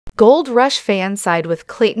Gold Rush fans side with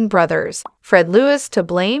Clayton brothers. Fred Lewis to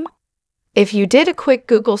blame? If you did a quick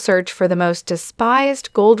Google search for the most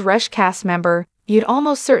despised Gold Rush cast member, you'd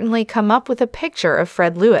almost certainly come up with a picture of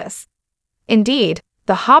Fred Lewis. Indeed,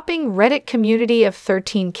 the hopping Reddit community of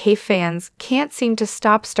 13K fans can't seem to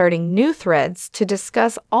stop starting new threads to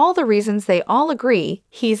discuss all the reasons they all agree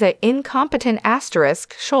he's an incompetent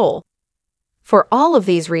asterisk shoal. For all of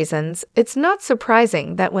these reasons, it's not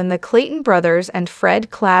surprising that when the Clayton brothers and Fred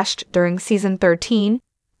clashed during Season 13,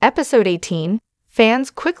 Episode 18,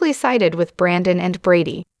 fans quickly sided with Brandon and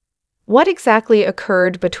Brady. What exactly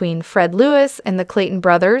occurred between Fred Lewis and the Clayton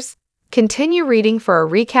brothers? Continue reading for a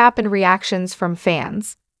recap and reactions from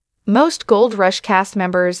fans. Most Gold Rush cast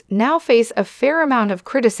members now face a fair amount of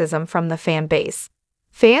criticism from the fan base.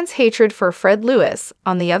 Fans' hatred for Fred Lewis,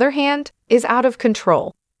 on the other hand, is out of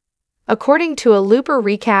control. According to a Looper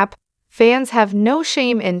recap, fans have no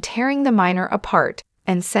shame in tearing the miner apart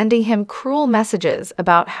and sending him cruel messages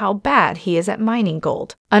about how bad he is at mining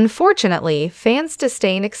gold. Unfortunately, fans'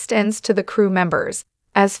 disdain extends to the crew members,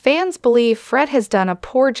 as fans believe Fred has done a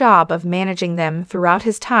poor job of managing them throughout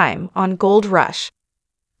his time on Gold Rush.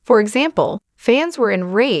 For example, fans were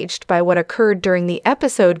enraged by what occurred during the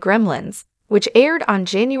episode Gremlins, which aired on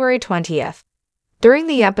January 20th. During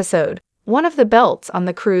the episode, one of the belts on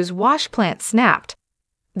the crew's wash plant snapped.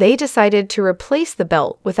 They decided to replace the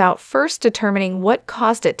belt without first determining what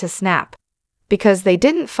caused it to snap. Because they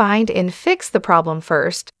didn't find and fix the problem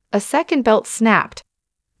first, a second belt snapped.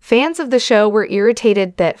 Fans of the show were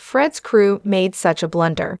irritated that Fred's crew made such a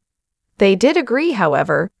blunder. They did agree,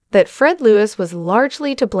 however, that Fred Lewis was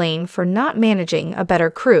largely to blame for not managing a better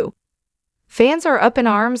crew. Fans are up in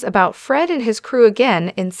arms about Fred and his crew again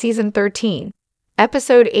in Season 13,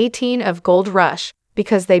 Episode 18 of Gold Rush,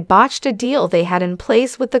 because they botched a deal they had in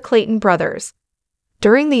place with the Clayton brothers.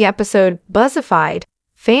 During the episode Buzzified,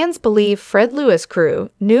 fans believe Fred Lewis'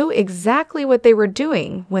 crew knew exactly what they were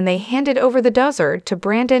doing when they handed over the dozer to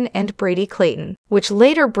Brandon and Brady Clayton, which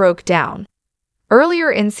later broke down.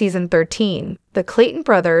 Earlier in Season 13, the Clayton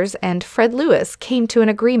brothers and Fred Lewis came to an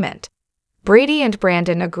agreement. Brady and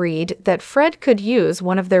Brandon agreed that Fred could use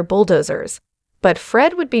one of their bulldozers, but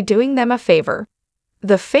Fred would be doing them a favor.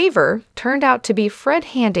 The favor turned out to be Fred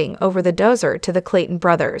handing over the dozer to the Clayton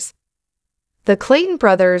brothers. The Clayton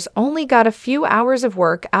brothers only got a few hours of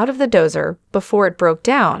work out of the dozer before it broke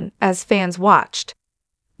down as fans watched.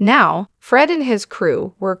 Now, Fred and his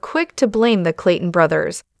crew were quick to blame the Clayton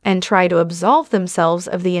brothers and try to absolve themselves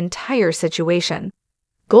of the entire situation.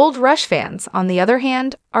 Gold Rush fans, on the other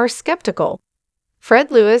hand, are skeptical. Fred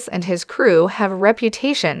Lewis and his crew have a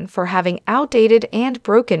reputation for having outdated and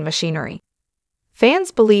broken machinery.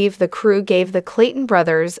 Fans believe the crew gave the Clayton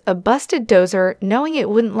brothers a busted dozer knowing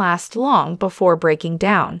it wouldn't last long before breaking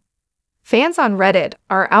down. Fans on Reddit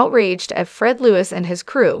are outraged at Fred Lewis and his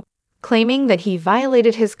crew, claiming that he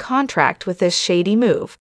violated his contract with this shady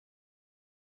move.